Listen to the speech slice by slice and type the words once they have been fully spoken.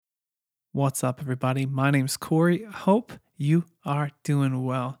What's up, everybody? My name's Corey. Hope you are doing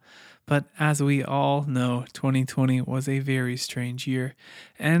well. But as we all know, 2020 was a very strange year,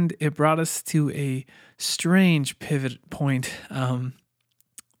 and it brought us to a strange pivot point.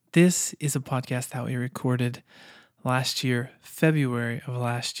 This is a podcast that we recorded last year, February of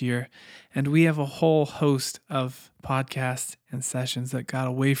last year, and we have a whole host of podcasts and sessions that got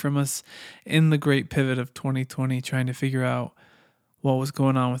away from us in the great pivot of 2020, trying to figure out what was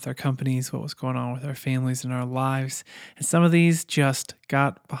going on with our companies, what was going on with our families and our lives. And some of these just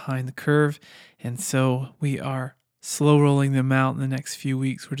got behind the curve. And so we are slow rolling them out in the next few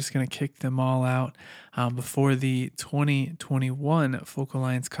weeks. We're just going to kick them all out before the 2021 Focal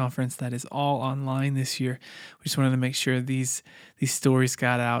Alliance Conference that is all online this year. We just wanted to make sure these stories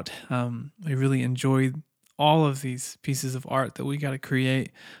got out. We really enjoyed all of these pieces of art that we got to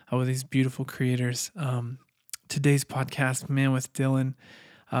create with these beautiful creators. Today's podcast, man, with Dylan,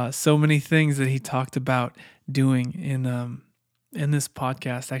 so many things that he talked about doing in this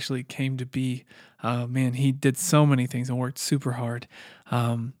podcast actually came to be. Man, he did so many things and worked super hard.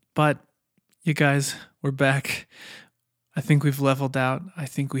 But you guys, we're back. I think we've leveled out. I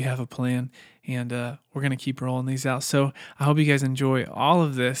think we have a plan, and we're going to keep rolling these out. So I hope you guys enjoy all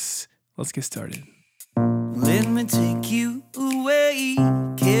of this. Let's get started. Let me take you away,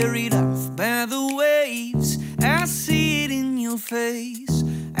 carried off by the waves. I see it in your face.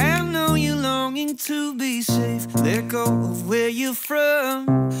 I know you're longing to be safe. Let go of where you're from,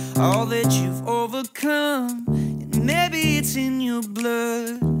 all that you've overcome. And maybe it's in your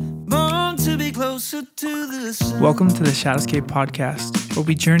blood, born to be closer to the sun. Welcome to the Shadowscape Podcast, where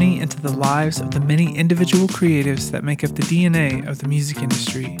we journey into the lives of the many individual creatives that make up the DNA of the music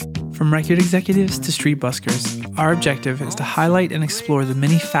industry. From record executives to street buskers, our objective is to highlight and explore the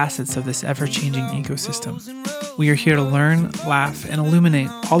many facets of this ever-changing ecosystem. We are here to learn, laugh, and illuminate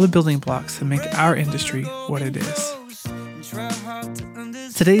all the building blocks that make our industry what it is.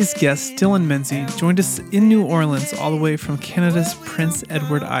 Today's guest, Dylan Menzies, joined us in New Orleans all the way from Canada's Prince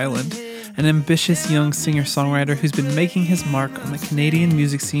Edward Island, an ambitious young singer-songwriter who's been making his mark on the Canadian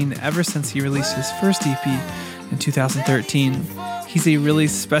music scene ever since he released his first EP in 2013. He's a really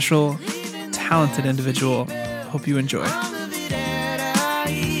special, talented individual. Hope you enjoy.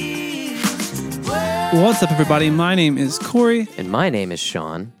 What's up, everybody? My name is Corey. And my name is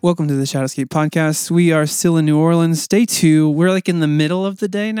Sean. Welcome to the Shadowscape Podcast. We are still in New Orleans. Day 2. We're like in the middle of the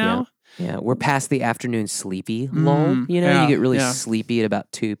day now. Yeah, we're past the afternoon sleepy lull. You know, you get really sleepy at about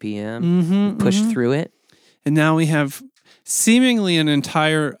 2 p.m. Push through it. And now we have seemingly an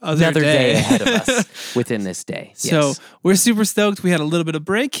entire another day ahead of us within this day. So we're super stoked. We had a little bit of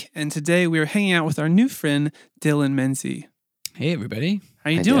break, and today we are hanging out with our new friend, Dylan Menzies. Hey, everybody. How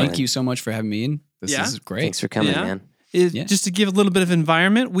you doing? Thank you so much for having me in. This is great. Thanks for coming, man. Just to give a little bit of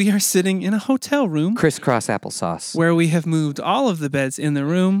environment, we are sitting in a hotel room. Crisscross applesauce. Where we have moved all of the beds in the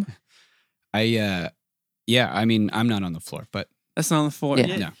room. I'm not on the floor, but... That's not on the floor.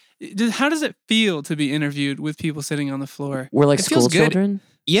 Yeah. How does it feel to be interviewed with people sitting on the floor? We're like school children?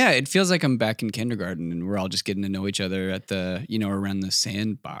 Yeah, it feels like I'm back in kindergarten and we're all just getting to know each other at the, around the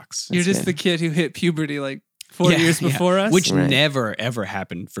sandbox. You're just the kid who hit puberty like 4 years before us? Which never, ever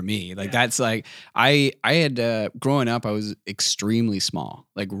happened for me. Like, that's like, I had, growing up, I was extremely small,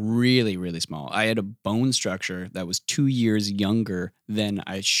 like really, really small. I had a bone structure that was 2 years younger than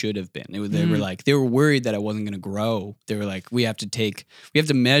I should have been. They were worried that I wasn't going to grow. They were like, we have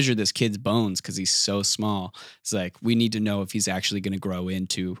to measure this kid's bones because he's so small. It's like, we need to know if he's actually going to grow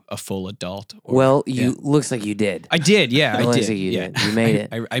into a full adult. Looks like you did. I did, yeah. I did. You did. You made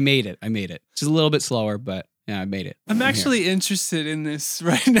it. I made it. Just a little bit slower, but yeah, I made it. I'm actually interested in this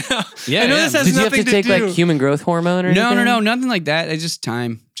right now. Yeah, I know this has Did you nothing have to take do. like human growth hormone or anything? No, nothing like that. I just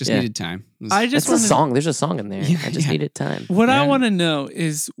time. Needed time. That's a song. There's a song in there. I just needed time. What I want to know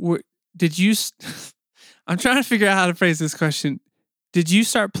is, did you... I'm trying to figure out how to phrase this question. Did you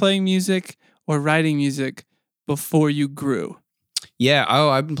start playing music or writing music before you grew? Yeah. Oh,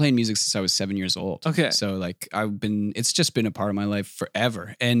 I've been playing music since I was 7 years old. Okay. So like it's just been a part of my life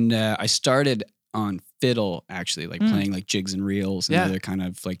forever. And I started on fiddle, actually, like playing like jigs and reels and other kind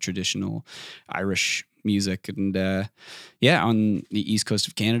of like traditional Irish music. And on the east coast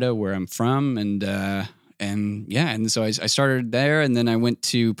of Canada where I'm from. And so I started there, and then I went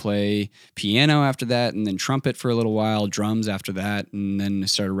to play piano after that, and then trumpet for a little while, drums after that, and then I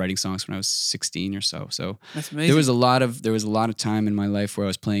started writing songs when I was 16 or so. So that's amazing. There was a lot of time in my life where I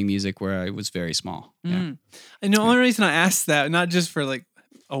was playing music where I was very small. Yeah. And the only reason I asked that, not just for like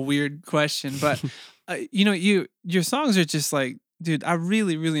a weird question, but your songs are just like, dude, I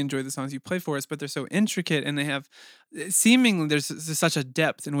really, really enjoy the songs you play for us, but they're so intricate and they have seemingly there's such a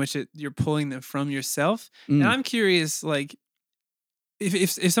depth in which you're pulling them from yourself. And I'm curious, like,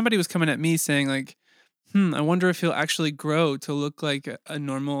 if somebody was coming at me saying like, I wonder if he'll actually grow to look like a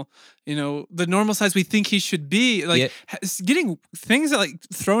normal, the normal size we think he should be. Like getting things that like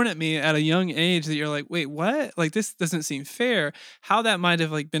thrown at me at a young age that you're like, wait, what? Like this doesn't seem fair. How that might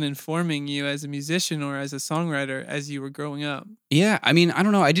have like been informing you as a musician or as a songwriter as you were growing up. Yeah, I mean, I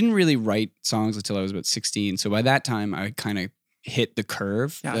don't know. I didn't really write songs until I was about 16. So by that time, I kind of hit the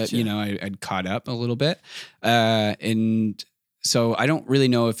curve. Gotcha. That, I'd caught up a little bit, and so I don't really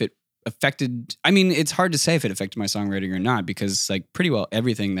know if it affected. I mean, it's hard to say if it affected my songwriting or not, because like pretty well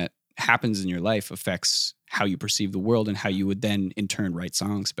everything that happens in your life affects how you perceive the world and how you would then in turn write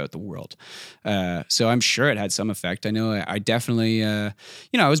songs about the world. So I'm sure it had some effect. I know I definitely, I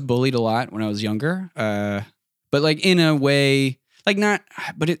was bullied a lot when I was younger, but like in a way, like not,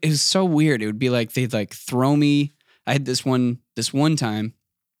 but it was so weird. It would be like, they'd like throw me. I had this one time,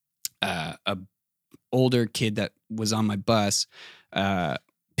 a older kid that was on my bus,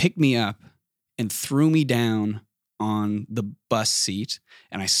 picked me up and threw me down on the bus seat,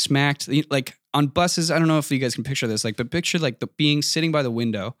 and I smacked, like on buses. I don't know if you guys can picture this, like, but picture like sitting by the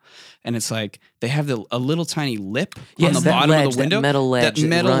window, and it's like they have a little tiny lip on the bottom of the window, that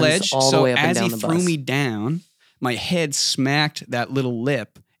metal ledge, all the way up and down the bus. So as he threw me down, my head smacked that little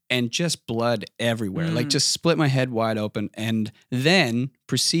lip, and just blood everywhere, like just split my head wide open, and then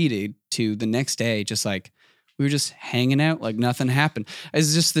proceeded to the next day, just like we were just hanging out like nothing happened.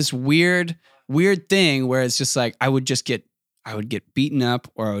 It's just this weird thing where it's just like I would get beaten up,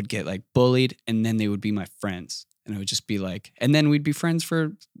 or I would get like bullied, and then they would be my friends, and it would just be like, and then we'd be friends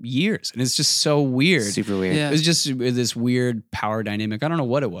for years, and it's just so weird, super weird. Yeah. It was just this weird power dynamic. I don't know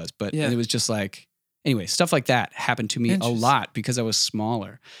what it was, but it was just like, anyway, stuff like that happened to me a lot because I was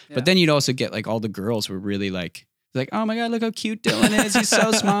smaller. Yeah. But then you'd also get like all the girls were really like, oh my God, look how cute Dylan is. He's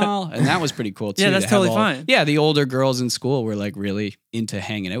so small. And that was pretty cool too. Yeah, that's totally fine. Yeah, the older girls in school were like really into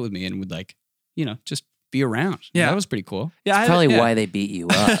hanging out with me and would like, just be around. Yeah. That was pretty cool. Yeah, that's probably why they beat you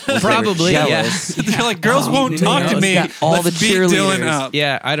up. Probably, yeah. They're like, girls won't talk to me. All the beat Dylan up.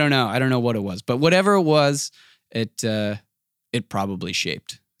 Yeah, I don't know what it was. But whatever it was, it probably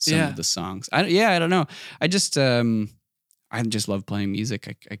shaped some of the songs. I don't know. I just love playing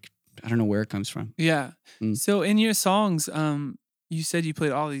music. I don't know where it comes from. Yeah. So in your songs, you said you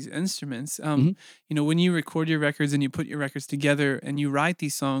played all these instruments. When you record your records and you put your records together and you write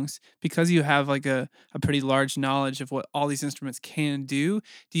these songs, because you have like a pretty large knowledge of what all these instruments can do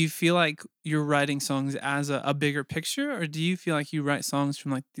you feel like you're writing songs as a bigger picture, or do you feel like you write songs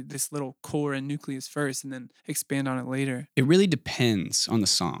from like this little core and nucleus first and then expand on it later? It really depends on the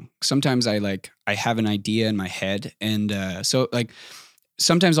song. Sometimes I have an idea in my head, and so like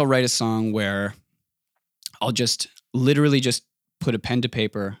sometimes I'll write a song where I'll just literally just put a pen to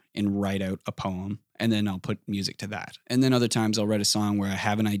paper and write out a poem, and then I'll put music to that. And then other times I'll write a song where I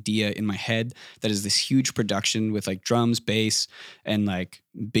have an idea in my head that is this huge production with like drums, bass, and like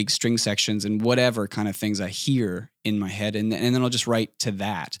big string sections and whatever kind of things I hear in my head. And then I'll just write to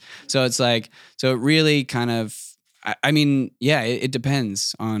that. So it's like, so it really kind of, I mean, yeah, it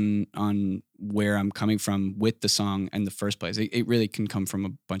depends on where I'm coming from with the song in the first place. It really can come from a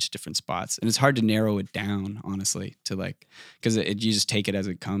bunch of different spots, and it's hard to narrow it down, honestly, to like, because you just take it as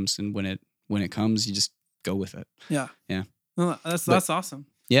it comes, and when it comes, you just go with it. Yeah. Well, that's awesome.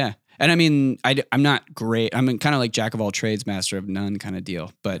 Yeah, and I mean, I'm not great. I'm kind of like jack of all trades, master of none kind of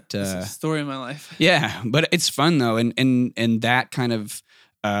deal. But it's a story of my life. Yeah, but it's fun though, and that kind of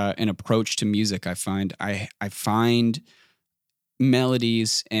an approach to music, I find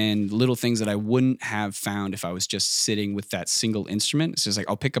melodies and little things that I wouldn't have found if I was just sitting with that single instrument. It's just like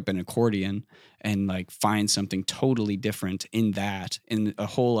I'll pick up an accordion and like find something totally different in a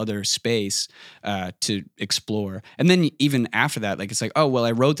whole other space to explore. And then even after that, like it's like, oh, well,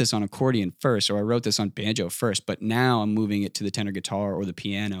 I wrote this on accordion first, or I wrote this on banjo first, but now I'm moving it to the tenor guitar or the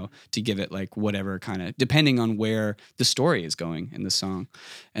piano to give it like whatever kind of, depending on where the story is going in the song.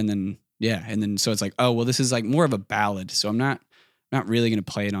 And then so it's like, oh, well, this is like more of a ballad, so I'm not really going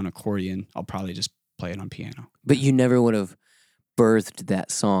to play it on accordion. I'll probably just play it on piano. But you never would have birthed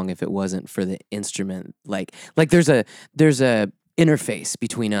that song if it wasn't for the instrument. Like there's a interface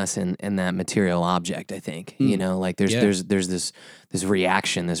between us and that material object, I think. Like there's this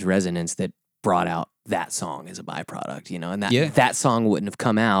reaction, this resonance that brought out that song as a byproduct, and that song wouldn't have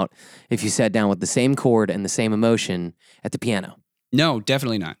come out if you sat down with the same chord and the same emotion at the piano. No,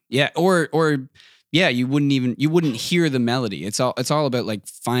 definitely not. Yeah, or yeah, you wouldn't hear the melody. It's all about like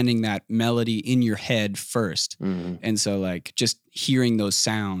finding that melody in your head first. Mm-hmm. And so like just hearing those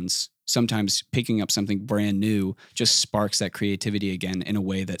sounds, sometimes picking up something brand new just sparks that creativity again in a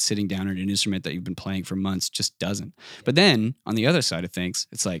way that sitting down at an instrument that you've been playing for months just doesn't. But then on the other side of things,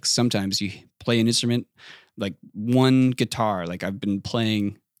 it's like sometimes you play an instrument, like one guitar, like I've been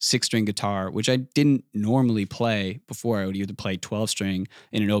playing 6-string guitar, which I didn't normally play before. I would either play 12-string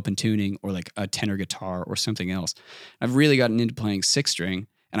in an open tuning or like a tenor guitar or something else. I've really gotten into playing 6-string,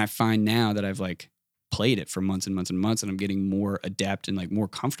 and I find now that I've like played it for months and months and months, and I'm getting more adept and like more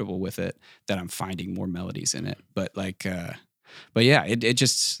comfortable with it, that I'm finding more melodies in it. But like, but yeah, it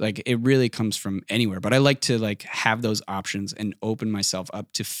just like, it really comes from anywhere. But I like to like have those options and open myself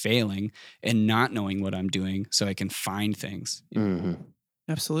up to failing and not knowing what I'm doing so I can find things. Mm-hmm.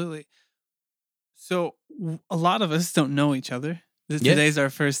 Absolutely. So a lot of us don't know each other. Today's our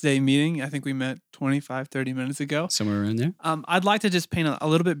first day meeting. I think we met 25, 30 minutes ago. Somewhere around there. I'd like to just paint a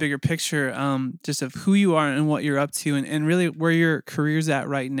little bit bigger picture just of who you are and what you're up to, and really where your career's at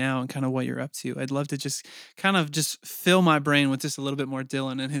right now and kind of what you're up to. I'd love to just kind of just fill my brain with just a little bit more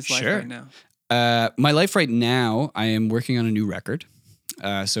Dylan and his life right now. My life right now, I am working on a new record.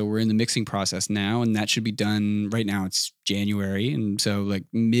 So we're in the mixing process now, and that should be done right now. It's January. And so like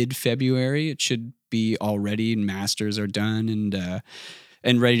mid-February, it should be all ready and masters are done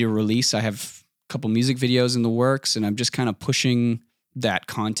and ready to release. I have a couple music videos in the works, and I'm just kind of pushing that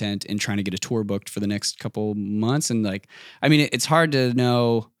content and trying to get a tour booked for the next couple months. And like, I mean, it's hard to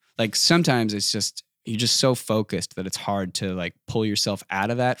know, like sometimes it's just, you're just so focused that it's hard to like pull yourself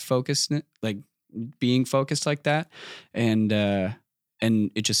out of that focus, like being focused like that.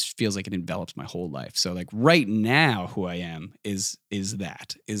 And it just feels like it envelops my whole life. So like right now, who I am is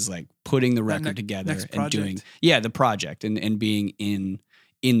like putting the record together and doing the project and being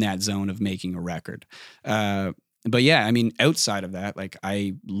in that zone of making a record. But yeah, I mean, outside of that, like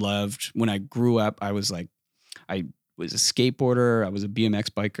I loved when I grew up, I was a skateboarder. I was a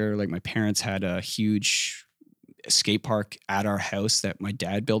BMX biker. Like my parents had a huge skate park at our house that my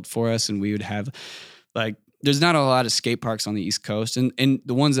dad built for us. And we would have like, there's not a lot of skate parks on the East Coast, and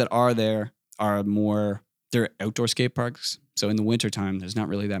the ones that are there are more, they're outdoor skate parks. So in the wintertime, there's not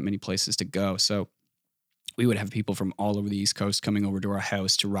really that many places to go. So we would have people from all over the East Coast coming over to our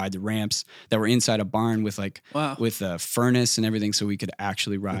house to ride the ramps that were inside a barn with like with a furnace and everything, so we could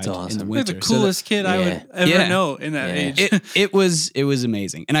actually ride in the winter. Like the coolest kid I would ever know in that age. It was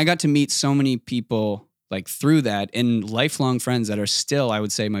amazing, and I got to meet so many people like through that, and lifelong friends that are still, I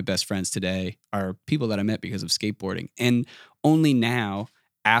would say, my best friends today are people that I met because of skateboarding. And only now,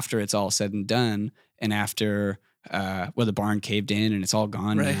 after it's all said and done, and after the barn caved in and it's all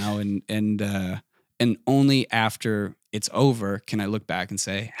gone now, and only after it's over can I look back and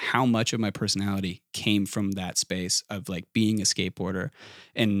say how much of my personality came from that space of like being a skateboarder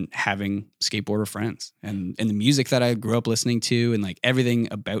and having skateboarder friends, and the music that I grew up listening to, and like everything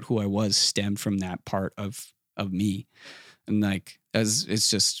about who I was stemmed from that part of me. And like, as it's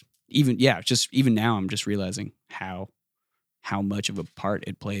just even now I'm just realizing how much of a part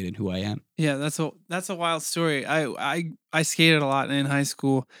it played in who I am. Yeah, that's a wild story. I skated a lot in high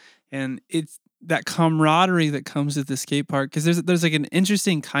school, and it's that camaraderie that comes at the skate park, because there's like an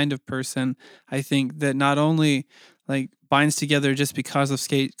interesting kind of person, I think, that not only like binds together just because of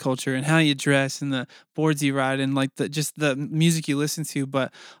skate culture and how you dress and the boards you ride and like just the music you listen to,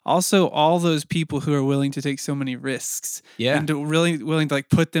 but also all those people who are willing to take so many risks and really willing to like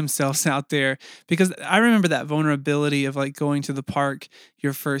put themselves out there. Because I remember that vulnerability of like going to the park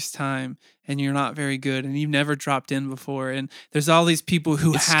your first time and you're not very good and you've never dropped in before, and there's all these people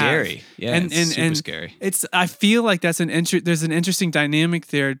who it's scary. Yeah, and super scary. I feel like there's an interesting dynamic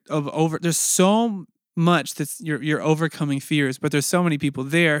there of there's so much that's you're overcoming fears, but there's so many people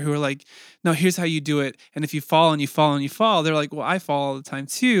there who are like, no, here's how you do it, and if you fall and you fall and you fall, they're like, well, I fall all the time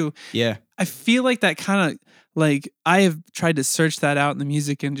too. Yeah, I feel like that kind of, like, I have tried to search that out in the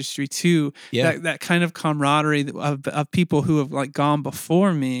music industry too. Yeah, that kind of camaraderie of people who have like gone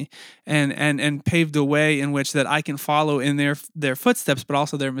before me and paved a way in which that I can follow in their footsteps, but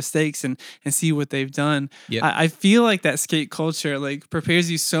also their mistakes and see what they've done. Yep. I feel like that skate culture like prepares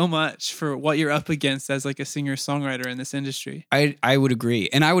you so much for what you're up against as like a singer-songwriter in this industry. I would agree,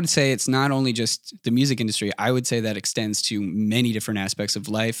 and I would say it's not only just the music industry. I would say that extends to many different aspects of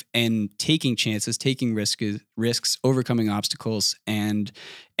life, and taking chances, taking risks, overcoming obstacles, and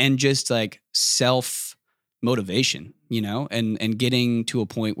just like self motivation, you know, and getting to a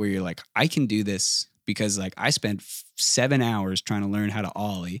point where you're like, I can do this, because like I spent 7 hours trying to learn how to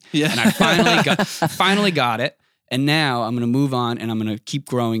ollie, and I finally got it, And now I'm going to move on and I'm going to keep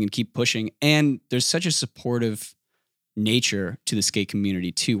growing and keep pushing. And there's such a supportive nature to the skate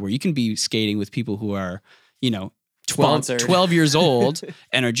community too, where you can be skating with people who are, 12 years old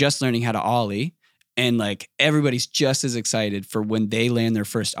and are just learning how to ollie. And like everybody's just as excited for when they land their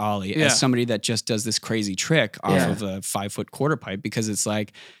first ollie as somebody that just does this crazy trick off of a 5-foot quarter pipe, because it's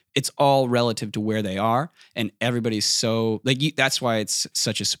like, it's all relative to where they are, and everybody's so like that's why it's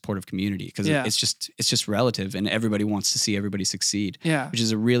such a supportive community, because it's just relative, and everybody wants to see everybody succeed. Yeah, which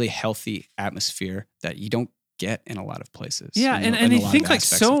is a really healthy atmosphere that you don't get in a lot of places. Yeah, and I think like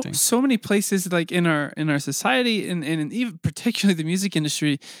so many places like in our society and even particularly the music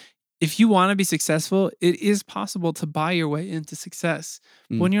industry. If you want to be successful, it is possible to buy your way into success.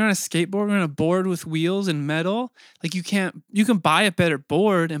 When you're on a skateboard, on a board with wheels and metal, like you can buy a better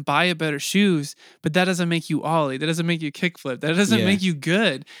board and buy a better shoes, but that doesn't make you ollie. That doesn't make you kickflip. That doesn't make you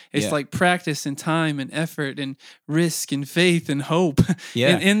good. It's like practice and time and effort and risk and faith and hope.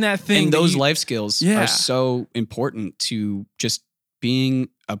 Yeah. in that thing. And those life skills are so important to just being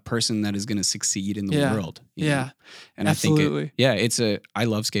a person that is going to succeed in the world. You know? And absolutely. I think I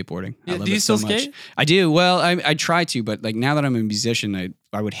love skateboarding. Yeah, I love do you it so still much. skate? I do. Well, I try to, but like now that I'm a musician,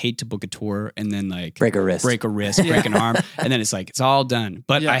 I would hate to book a tour and then like break a wrist, break an arm. And then it's like, it's all done.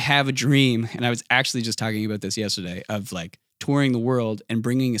 But I have a dream. And I was actually just talking about this yesterday of like touring the world and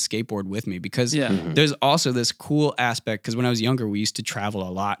bringing a skateboard with me, because there's also this cool aspect. Because when I was younger, we used to travel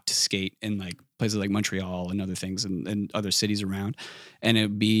a lot to skate in like places like Montreal and other things and other cities around. And it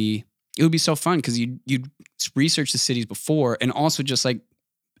would be so fun because you'd research the cities before and also just like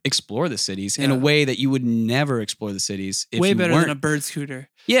explore the cities in a way that you would never explore the cities if way you better weren't. than a bird scooter.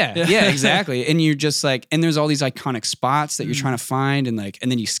 Yeah, exactly. And you're just like, and there's all these iconic spots that you're trying to find, and like, and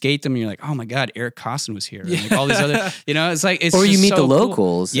then you skate them, and you're like, oh my god, Eric Costin was here, and like all these other, it's like, it's or you just meet so the cool.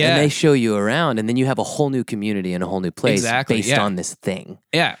 locals, and they show you around, and then you have a whole new community and a whole new place based on this thing.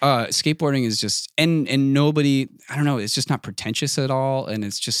 Yeah, skateboarding is just and nobody, I don't know, it's just not pretentious at all, and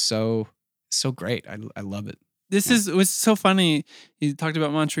it's just so great. I love it. It was so funny. You talked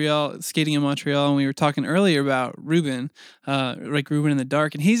about Montreal, skating in Montreal, and we were talking earlier about Ruben, like Ruben in the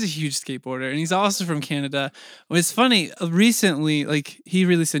Dark, and he's a huge skateboarder, and he's also from Canada. It's funny, recently, like he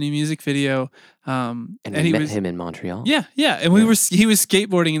released a new music video. And we met him in Montreal. Yeah, and he was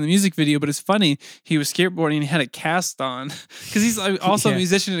skateboarding in the music video, but it's funny, he was skateboarding and he had a cast on because he's also a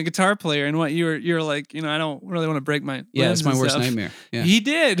musician and a guitar player. And what you're like, I don't really want to break my it's my worst nightmare. Yeah. He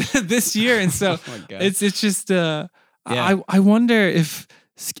did this year, and so it's just I wonder if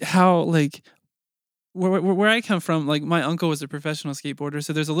how like. Where I come from, like my uncle was a professional skateboarder,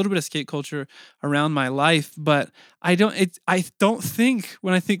 so there's a little bit of skate culture around my life. But I don't think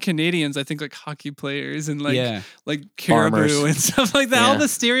when I think Canadians, I think like hockey players and like Caribou Farmers. And stuff like that. Yeah. All the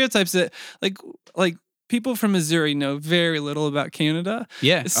stereotypes that like people from Missouri know very little about Canada.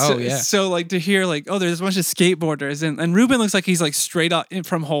 Yeah. So like to hear like, oh, there's a bunch of skateboarders and Ruben looks like he's like straight up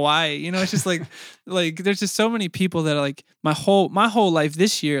from Hawaii. It's just like like there's just so many people that are like my whole life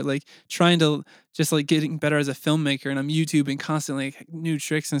this year, like trying to just like getting better as a filmmaker, and I'm YouTubing constantly like, new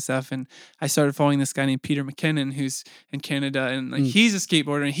tricks and stuff. And I started following this guy named Peter McKinnon who's in Canada, and like he's a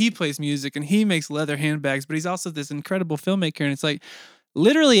skateboarder and he plays music and he makes leather handbags, but he's also this incredible filmmaker. And it's like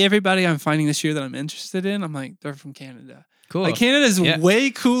literally everybody I'm finding this year that I'm interested in, I'm like, they're from Canada. Cool. Like Canada's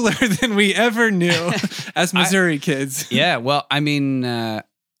way cooler than we ever knew as Missouri kids. Yeah. Well, I mean, I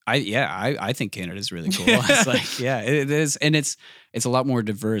think Canada's really cool. It's like, it is. And it's a lot more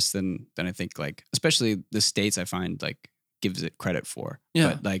diverse than I think, like, especially the States I find like gives it credit for. Yeah.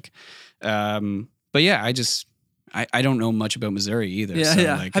 But like, I don't know much about Missouri either. Yeah, so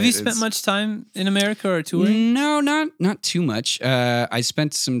like, have you spent much time in America or touring? No, not too much. I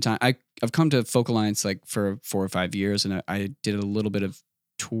spent some time. I've come to Folk Alliance like for 4 or 5 years, and I did a little bit of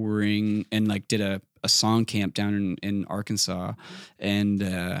touring and like did a song camp down in Arkansas,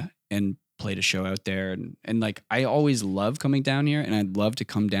 and played a show out there, and like I always love coming down here, and I'd love to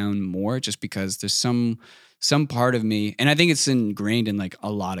come down more just because there's some part of me, and I think it's ingrained in like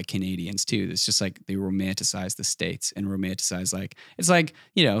a lot of Canadians too. It's just like they romanticize the States and romanticize like it's like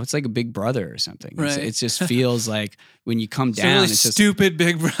it's like a Big Brother or something. Right. It just feels like when you come down, really it's just stupid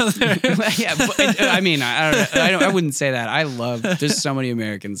Big Brother. Yeah, but I mean, I wouldn't say that. I love. There's so many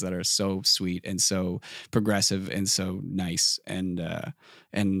Americans that are so sweet and so progressive and so nice, and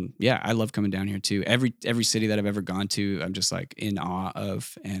yeah, I love coming down here too. Every city that I've ever gone to, I'm just like in awe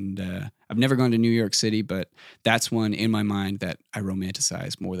of, and I've never gone to New York City, but that's one in my mind that I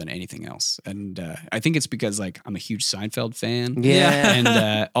romanticize more than anything else. And I think it's because like I'm a huge Seinfeld fan. Yeah.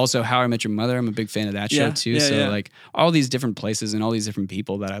 And also How I Met Your Mother, I'm a big fan of that show too. Like all these different places and all these different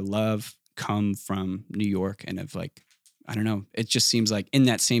people that I love come from New York and have like, I don't know, it just seems like in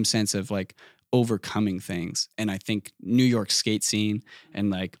that same sense of like overcoming things. And I think New York skate scene and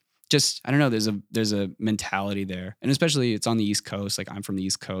like, just, I don't know, there's a mentality there. And especially it's on the East Coast. Like I'm from the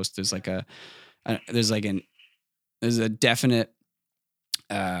East Coast. There's like there's a definite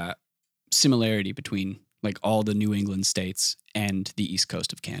similarity between like all the New England states and the East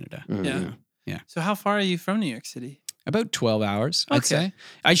Coast of Canada. Mm-hmm. Yeah. So how far are you from New York City? About 12 hours, I'd say.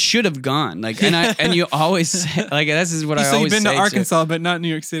 I should have gone. Like, and you always say, like, this is what I always say. So you've been to Arkansas, but not New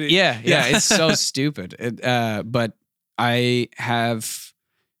York City. Yeah. It's so stupid. But I have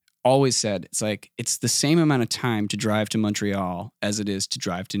always said, it's like, it's the same amount of time to drive to Montreal as it is to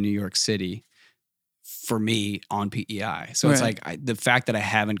drive to New York City for me on PEI. So it's like, the fact that I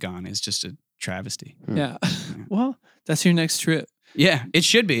haven't gone is just a travesty. Yeah. Well, that's your next trip. Yeah, it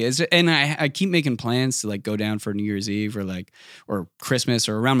should be. And I keep making plans to like go down for New Year's Eve or Christmas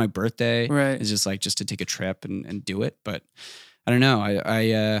or around my birthday. Right. It's just like just to take a trip and do it. But I don't know.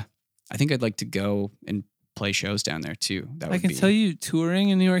 I think I'd like to go and play shows down there too. I can tell you, touring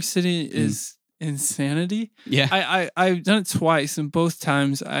in New York City is insanity. Yeah. I've done it twice, and both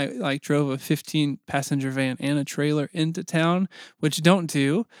times I like drove a 15-passenger van and a trailer into town, which don't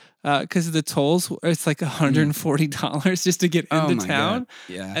do because of the tolls. It's like $140 just to get into town. God.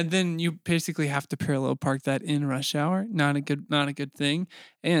 Yeah. And then you basically have to parallel park that in rush hour. Not a good thing.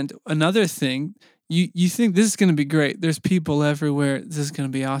 And another thing, you think this is going to be great. There's people everywhere. This is going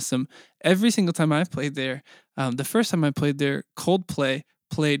to be awesome. Every single time I've played there, the first time I played there, Coldplay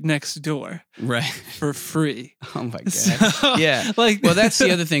played next door, right, for free. Oh my god! So, yeah, well, that's the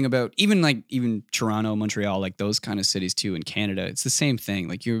other thing about even Toronto, Montreal, like those kind of cities too in Canada. It's the same thing.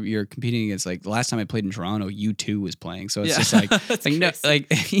 Like you're competing against, like the last time I played in Toronto, U2 was playing. So it's just like no,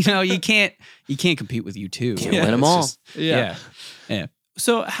 like you can't compete with U2. Can't win them all. Yeah.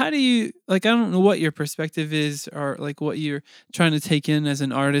 So how do you, like, I don't know what your perspective is or like what you're trying to take in as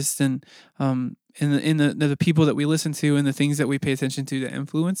an artist and in the people that we listen to and the things that we pay attention to that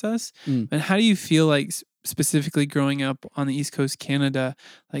influence us. And how do you feel like specifically growing up on the East Coast Canada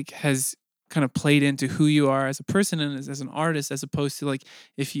like has kind of played into who you are as a person and as an artist, as opposed to like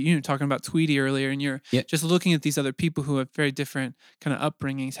if you know talking about Tweedy earlier and you're just looking at these other people who have very different kind of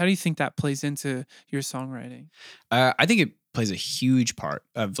upbringings. How do you think that plays into your songwriting? I think it plays a huge part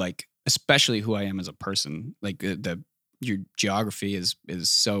of like, especially who I am as a person. Like your geography is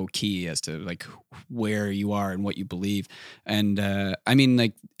so key as to like where you are and what you believe. And I mean,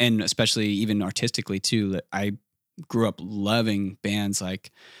 like, and especially even artistically too, that I grew up loving bands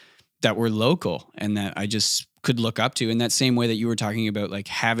like that were local and that I just could look up to in that same way that you were talking about, like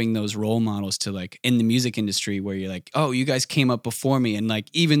having those role models to like in the music industry where you're like, oh, you guys came up before me. And like,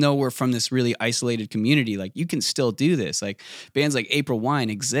 even though we're from this really isolated community, like you can still do this. Like bands like April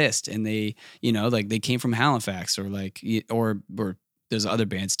Wine exist and they, you know, like they came from Halifax or like, or there's other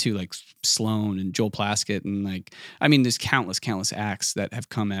bands too, like Sloan and Joel Plaskett. And like, I mean, there's countless acts that have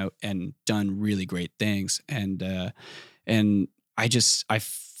come out and done really great things. And I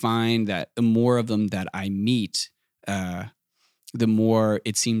find that the more of them that I meet, the more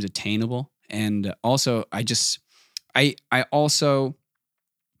it seems attainable. And also I also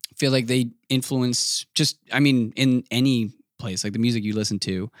feel like they influence in any place, like the music you listen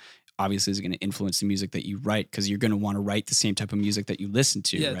to obviously is going to influence the music that you write because you're going to want to write the same type of music that you listen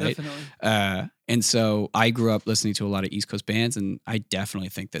to, right? Definitely. And so I grew up listening to a lot of East Coast bands, and I definitely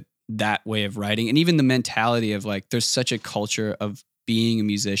think that way of writing and even the mentality of like there's such a culture of being a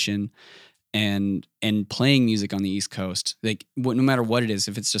musician and playing music on the East Coast, like no matter what it is,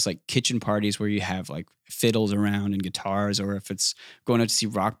 if it's just like kitchen parties where you have like fiddles around and guitars, or if it's going out to see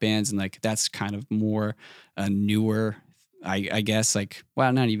rock bands and like that's kind of more newer, I guess, like,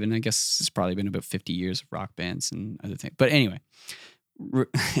 well, not even, I guess it's probably been about 50 years of rock bands and other things. But anyway,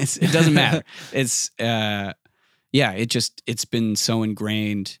 it doesn't matter. It's it's been so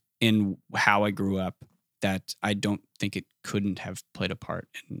ingrained in how I grew up that I don't think it couldn't have played a part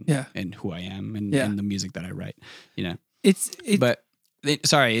in who I am and the music that I write, you know? In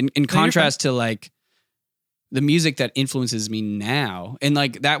contrast to like the music that influences me now, and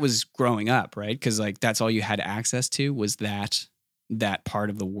like that was growing up, right? Because like that's all you had access to was that part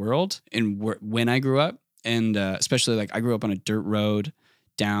of the world. And when I grew up, and especially like I grew up on a dirt road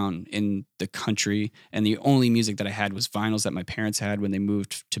down in the country, and the only music that I had was vinyls that my parents had when they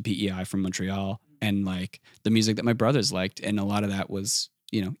moved to PEI from Montreal, and like the music that my brothers liked, and a lot of that was,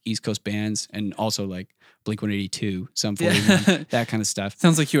 you know, East Coast bands, and also like Blink-182, Sum 41, that kind of stuff.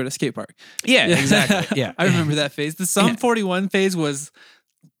 Sounds like you were at a skate park. Yeah, exactly. Yeah, I remember that phase. The Sum 41 phase was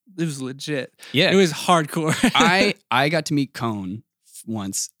legit. Yeah, it was hardcore. I got to meet Cone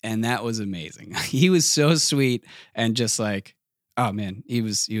once, and that was amazing. He was so sweet and just like, oh man, he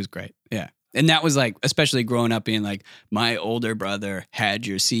was great. Yeah. And that was like, especially growing up being like, my older brother had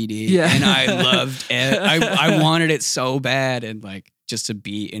your CD and I loved it. I wanted it so bad. And like, just to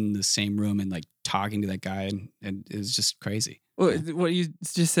be in the same room and like talking to that guy and it was just crazy. Well, what you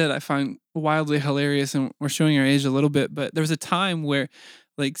just said, I find wildly hilarious, and we're showing our age a little bit, but there was a time where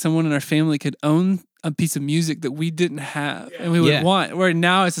like someone in our family could own a piece of music that we didn't have and we would want, where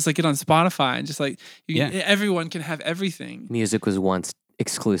now it's just like get on Spotify and just like, everyone can have everything. Music was once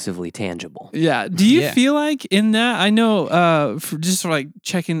exclusively tangible. Yeah. Do you feel like in that, I know for like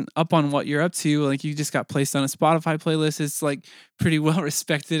checking up on what you're up to, like you just got placed on a Spotify playlist. It's like pretty well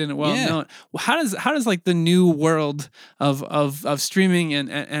respected and well known. How does like the new world of streaming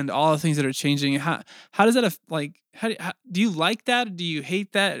and all the things that are changing, how does that like, how do you like that? Do you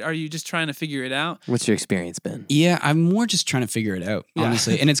hate that? Are you just trying to figure it out? What's your experience been? Yeah, I'm more just trying to figure it out,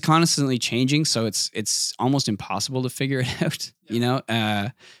 honestly. And it's constantly changing, so it's almost impossible to figure it out, you know?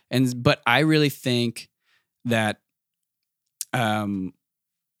 But I really think that I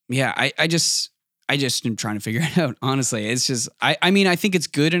just am trying to figure it out, honestly. It's just I mean, I think it's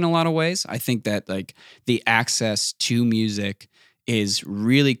good in a lot of ways. I think that like the access to music is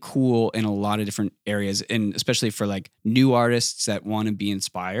really cool in a lot of different areas, and especially for like new artists that want to be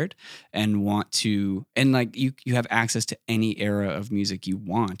inspired and want to, and like you have access to any era of music you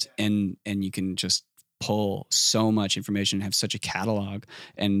want, and you can just pull so much information and have such a catalog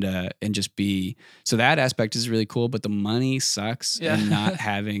and just be, so that aspect is really cool, but the money sucks and not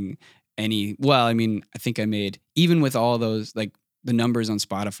having any, well, I mean, I think I made, even with all those, like the numbers on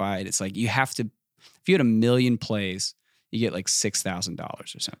Spotify, it's like you have to, if you had 1 million plays, you get like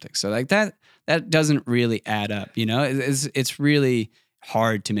 $6,000 or something. So like that doesn't really add up, you know? It's really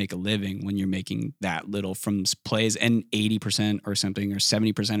hard to make a living when you're making that little from plays, and 80% or something or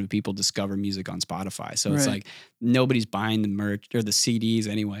 70% of people discover music on Spotify. So it's like nobody's buying the merch or the CDs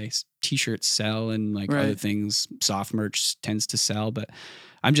anyways. T-shirts sell and like other things, soft merch tends to sell, but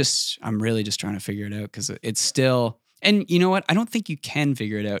I'm really just trying to figure it out because it's still, and you know what? I don't think you can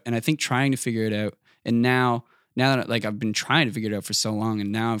figure it out. And I think trying to figure it out, and now that like I've been trying to figure it out for so long,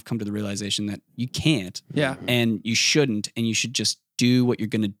 and now I've come to the realization that you can't, and you shouldn't, and you should just do what you're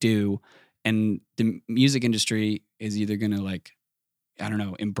going to do. And the music industry is either going to like, I don't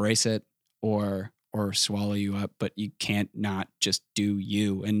know, embrace it or swallow you up, but you can't not just do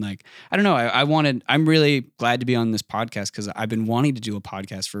you. And like, I don't know, I'm really glad to be on this podcast because I've been wanting to do a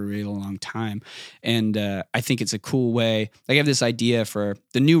podcast for a really long time. And I think it's a cool way. Like I have this idea for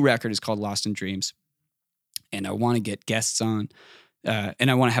the new record is called Lost in Dreams. And I want to get guests on,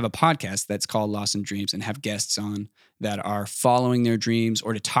 and I want to have a podcast that's called Lost in Dreams and have guests on that are following their dreams,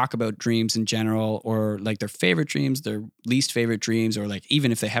 or to talk about dreams in general, or like their favorite dreams, their least favorite dreams, or like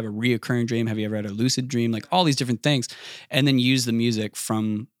even if they have a reoccurring dream, have you ever had a lucid dream? Like all these different things, and then use the music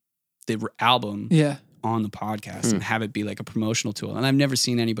from the album on the podcast and have it be like a promotional tool. And I've never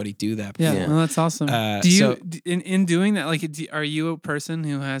seen anybody do that before. Yeah, well, that's awesome. Do you, in doing that, like, are you a person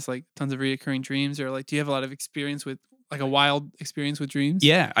who has like tons of reoccurring dreams, or like, do you have a lot of experience with like a wild experience with dreams?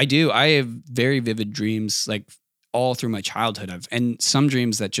 Yeah, I do. I have very vivid dreams, like all through my childhood. And some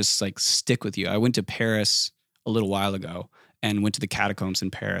dreams that just like stick with you. I went to Paris a little while ago and went to the catacombs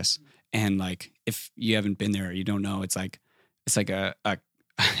in Paris. And like, if you haven't been there, you don't know, it's like a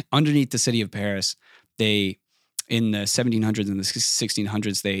underneath the city of Paris, they, in the 1700s and the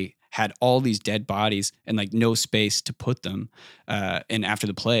 1600s, they had all these dead bodies and like no space to put them, and after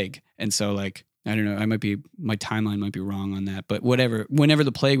the plague. And so like, I don't know, my timeline might be wrong on that, but whatever, whenever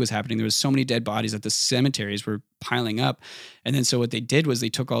the plague was happening, there was so many dead bodies that the cemeteries were piling up. And then so what they did was they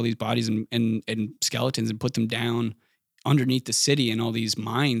took all these bodies and skeletons and put them down underneath the city in all these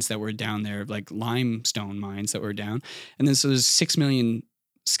mines that were down there, like limestone mines that were down. And then so there's 6 million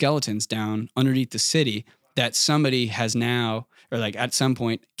skeletons down underneath the city that somebody has now, or like at some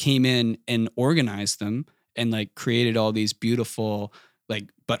point came in and organized them and like created all these beautiful, like,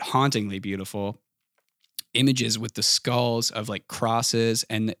 but hauntingly beautiful images with the skulls of like crosses.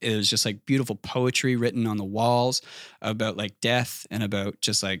 And it was just like beautiful poetry written on the walls about like death and about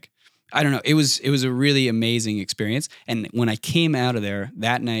just like, I don't know. It was a really amazing experience. And when I came out of there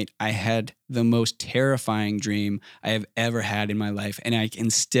that night, I had the most terrifying dream I have ever had in my life. And I can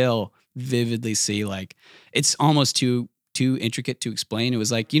still vividly see, like, it's almost too intricate to explain. It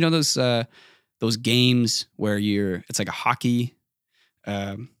was like, you know, those games where it's like a hockey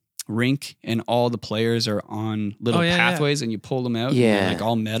rink and all the players are on little pathways and you pull them out and they're like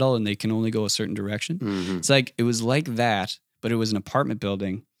all metal and they can only go a certain direction. Mm-hmm. It's like, it was like that, but it was an apartment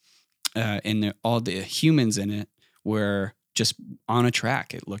building. And all the humans in it were just on a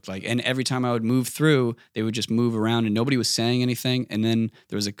track, it looked like. And every time I would move through, they would just move around and nobody was saying anything. And then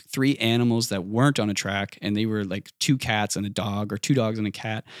there was like 3 animals that weren't on a track, and they were like 2 cats and a dog, or 2 dogs and a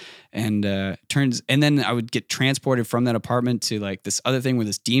cat. And and then I would get transported from that apartment to like this other thing where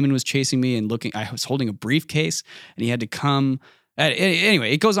this demon was chasing me and looking. I was holding a briefcase and he had to come.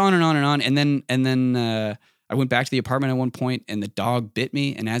 Anyway, it goes on and on and on. And then I went back to the apartment at one point and the dog bit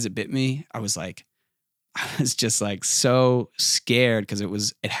me. And as it bit me, I was just like so scared because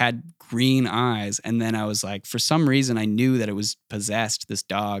it had green eyes. And then I was like, for some reason, I knew that it was possessed, this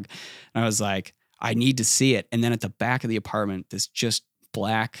dog. And I was like, I need to see it. And then at the back of the apartment, this just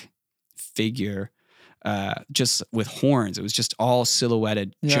black figure, just with horns. It was just all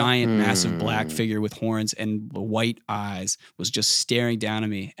silhouetted, giant, massive black figure with horns and white eyes was just staring down at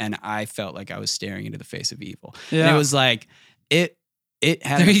me. And I felt like I was staring into the face of evil. Yeah. And it was like, it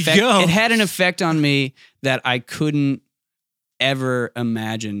had an effect on me that I couldn't ever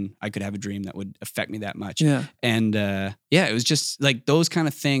imagine I could have a dream that would affect me that much. Yeah. And it was just like those kind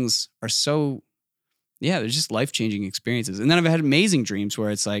of things are so, they're just life-changing experiences. And then I've had amazing dreams where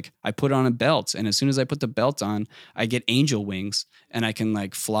it's like I put on a belt, and as soon as I put the belt on, I get angel wings and I can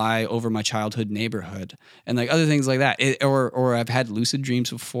like fly over my childhood neighborhood and like other things like that. Or I've had lucid dreams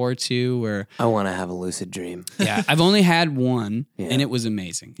before too, where I want to have a lucid dream. Yeah, I've only had one and it was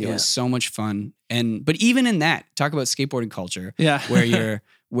amazing. It was so much fun. But even in that, talk about skateboarding culture,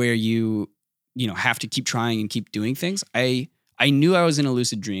 where you have to keep trying and keep doing things. I knew I was in a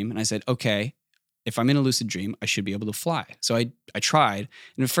lucid dream and I said, okay, if I'm in a lucid dream, I should be able to fly. So I tried.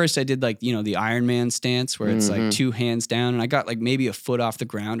 And at first I did like, the Iron Man stance where it's like 2 hands down and I got like maybe a foot off the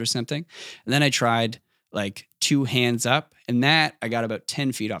ground or something. And then I tried like 2 hands up, and that I got about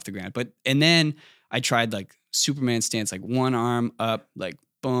 10 feet off the ground. And then I tried like Superman stance, like 1 arm up, like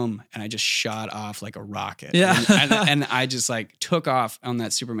boom. And I just shot off like a rocket. Yeah. and I just like took off on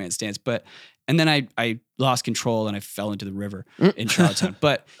that Superman stance. And then I lost control and I fell into the river in Charlottetown.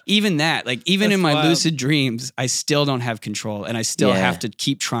 But even that, like even That's in my wild. Lucid dreams, I still don't have control, and I still have to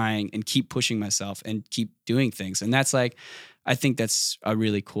keep trying and keep pushing myself and keep doing things. And that's like, I think that's a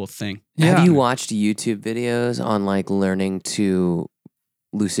really cool thing. Yeah. Have you watched YouTube videos on like learning to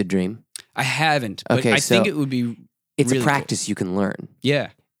lucid dream? I haven't, but I think it would be It's really a practice you can learn. Yeah.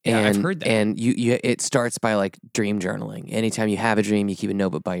 Yeah, I've heard that. And it starts by like dream journaling. Anytime you have a dream, you keep a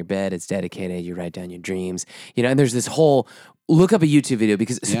notebook by your bed. It's dedicated. You write down your dreams. And there's this whole, look up a YouTube video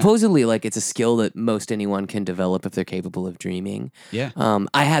because supposedly like it's a skill that most anyone can develop if they're capable of dreaming. Yeah.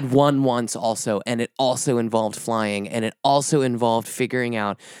 I had one once also, and it also involved flying, and it also involved figuring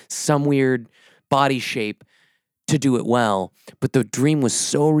out some weird body shape to do it well. But the dream was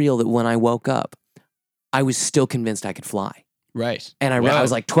so real that when I woke up, I was still convinced I could fly. Right. And I was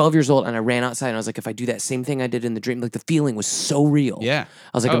like 12 years old and I ran outside and I was like, if I do that same thing I did in the dream, like the feeling was so real. Yeah.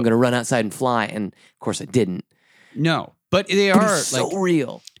 I was like, I'm going to run outside and fly. And of course I didn't. No, but they are so like,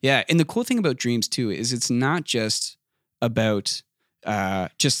 real. Yeah. And the cool thing about dreams too, is it's not just about,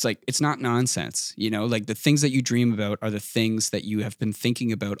 just like, it's not nonsense, like the things that you dream about are the things that you have been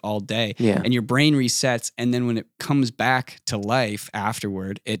thinking about all day. Yeah. And your brain resets. And then when it comes back to life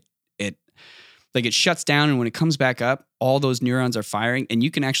afterward, it shuts down, and when it comes back up, all those neurons are firing, and you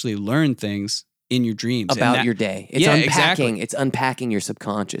can actually learn things in your dreams about your day. It's unpacking. Exactly. It's unpacking your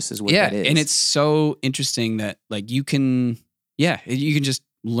subconscious, is what that is. And it's so interesting that like you can just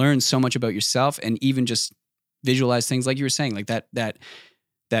learn so much about yourself, and even just visualize things like you were saying, like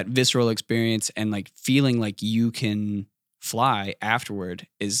that visceral experience, and like feeling like you can fly afterward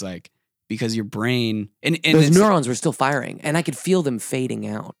is like. Because your brain and those neurons were still firing, and I could feel them fading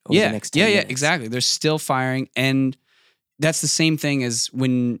out over the next 10 minutes. Yeah, exactly. They're still firing, and that's the same thing as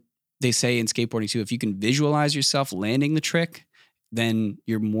when they say in skateboarding too. If you can visualize yourself landing the trick, then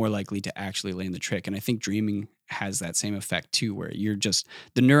you're more likely to actually land the trick. And I think dreaming has that same effect too, where you're just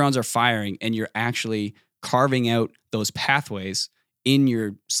the neurons are firing, and you're actually carving out those pathways in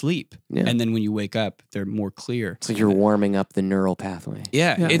your sleep. Yeah. And then when you wake up, they're more clear. So you're warming up the neural pathway.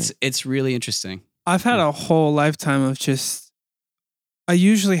 Yeah. It's really interesting. I've had a whole lifetime of I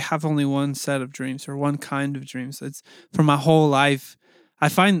usually have only one set of dreams or one kind of dreams. It's for my whole life. I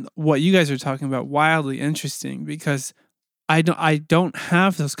find what you guys are talking about wildly interesting because I don't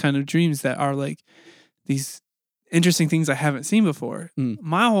have those kind of dreams that are like these interesting things I haven't seen before.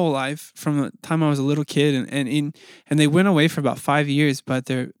 My whole life, from the time I was a little kid, and they went away for about 5 years, but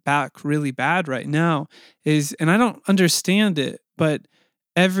they're back really bad right now. And I don't understand it, but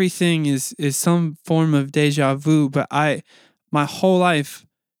everything is some form of deja vu. But my whole life,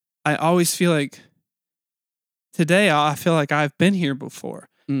 I always feel like today I feel like I've been here before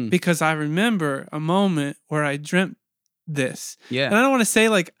because I remember a moment where I dreamt this. Yeah. And I don't want to say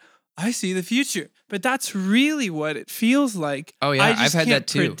like, I see the future, but that's really what it feels like. Oh yeah, I just I've had can't that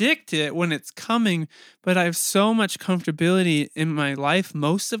too. predict it when it's coming, but I have so much comfortability in my life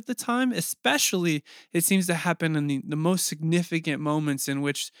most of the time, especially it seems to happen in the most significant moments in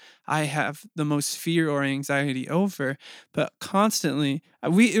which I have the most fear or anxiety over. But constantly,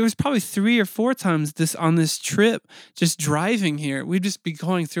 it was probably 3 or 4 times on this trip, just driving here. We'd just be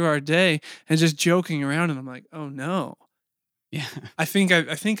going through our day and just joking around, and I'm like, oh no. Yeah. I think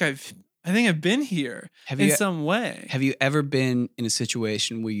I've been here in some way. Have you ever been in a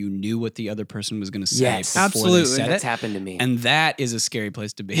situation where you knew what the other person was going to say? Yes, before absolutely. They said That's it? happened to me. And that is a scary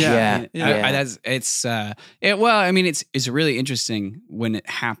place to be. Yeah. Well, I mean, it's really interesting when it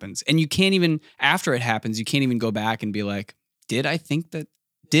happens, and you can't even after it happens, you can't even go back and be like, did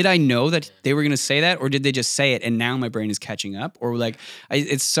I know that they were going to say that, or did they just say it and now my brain is catching up? Or like,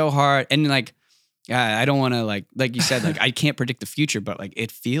 it's so hard, and like. I don't want to like you said, like I can't predict the future, but like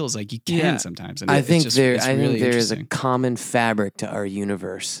it feels like you can sometimes. And I think there is a interesting. common fabric to our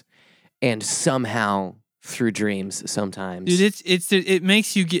universe, and somehow through dreams, sometimes, Dude, it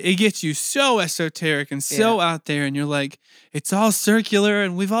makes you it gets you so esoteric and so out there, and you're like, it's all circular,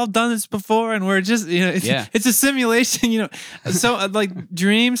 and we've all done this before, and we're just it's a simulation, So like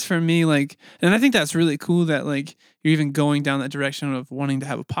dreams for me, like, and I think that's really cool that like you're even going down that direction of wanting to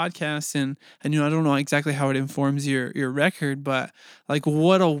have a podcast, and I don't know exactly how it informs your record, but like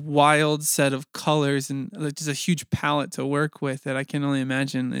what a wild set of colors and like just a huge palette to work with that I can only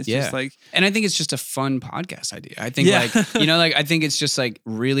imagine. It's just like, and I think it's just a fun podcast idea. I think I think it's just like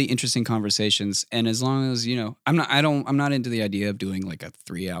really interesting conversations, and as long as I'm not into the idea of doing like a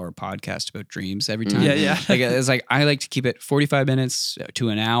 3-hour podcast about dreams every time. Like it's like I like to keep it 45 minutes to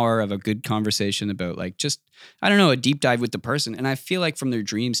an hour of a good conversation about like just I don't know, a deep dive with the person. And I feel like from their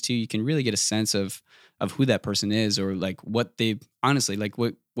dreams too, you can really get a sense of who that person is, or like what they honestly like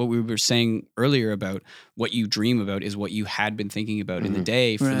what we were saying earlier about what you dream about is what you had been thinking about in the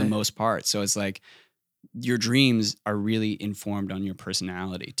day for the most part. So it's like your dreams are really informed on your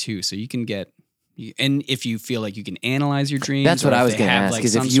personality too. So you can get, and if you feel like you can analyze your dreams. That's what I was going to ask,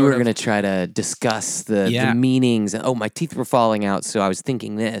 is if you were going to try to discuss the meanings. Oh, my teeth were falling out, so I was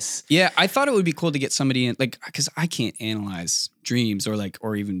thinking this. Yeah, I thought it would be cool to get somebody in, like, because I can't analyze dreams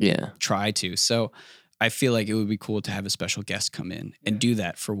or even try to. So I feel like it would be cool to have a special guest come in and do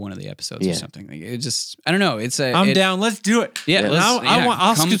that for one of the episodes or something. Like it just, I don't know. I'm down. Let's do it. Yeah,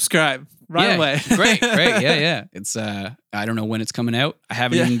 I'll subscribe right away. Great. Yeah. It's I don't know when it's coming out. I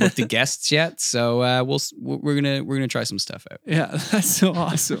haven't even booked the guests yet, so we're gonna try some stuff out. Yeah, that's so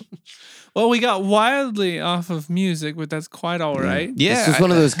awesome. Well, we got wildly off of music, but that's quite all right. Yeah, this was one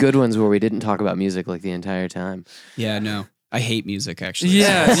of those good ones where we didn't talk about music like the entire time. Yeah, no. I hate music, actually.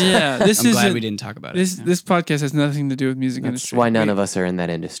 Yeah. I'm glad we didn't talk about it. This podcast has nothing to do with music That's industry. why none of us are in that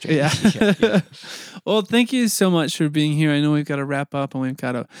industry. Yeah. Well, thank you so much for being here. I know we've got to wrap up and we've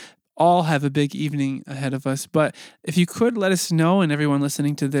got to all have a big evening ahead of us. But if you could let us know, and everyone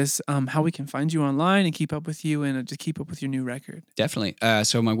listening to this, how we can find you online and keep up with you and to keep up with your new record. Definitely.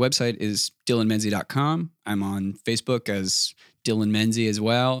 So my website is dylanmenzie.com. I'm on Facebook as Dylan Menzie as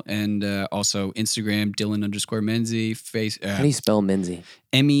well, and also Instagram Dylan_Menzie. How do you spell Menzie?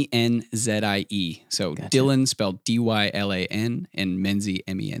 Menzie. So Gotcha. Dylan spelled Dylan and Menzie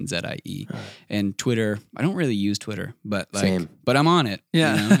Menzie. And Twitter, I don't really use Twitter, but Same. but I'm on it.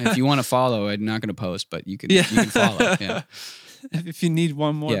 Yeah. If you want to follow, I'm not going to post, but you can follow. Yeah. If you need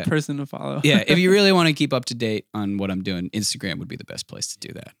one more person to follow. Yeah. If you really want to keep up to date on what I'm doing, Instagram would be the best place to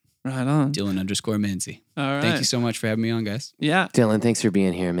do that. Right on. Dylan_Menzie. All right. Thank you so much for having me on, guys. Yeah. Dylan, thanks for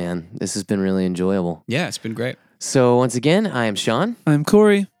being here, man. This has been really enjoyable. Yeah, it's been great. So once again, I am Sean. I'm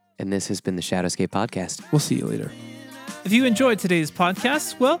Corey. And this has been the Shadowscape Podcast. We'll see you later. If you enjoyed today's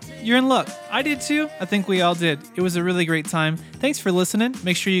podcast, well, you're in luck. I did too. I think we all did. It was a really great time. Thanks for listening.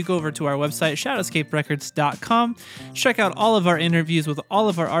 Make sure you go over to our website, shadowscaperecords.com. Check out all of our interviews with all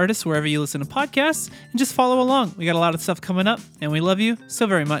of our artists wherever you listen to podcasts, and just follow along. We got a lot of stuff coming up, and we love you so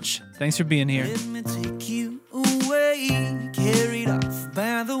very much. Thanks for being here. Let me take you away, carried off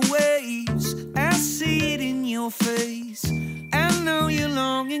by the waves. I see it in your face. I know you're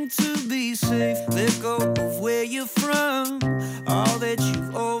longing to be safe. Let go of where you're from, all that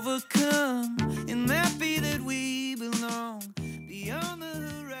you've overcome.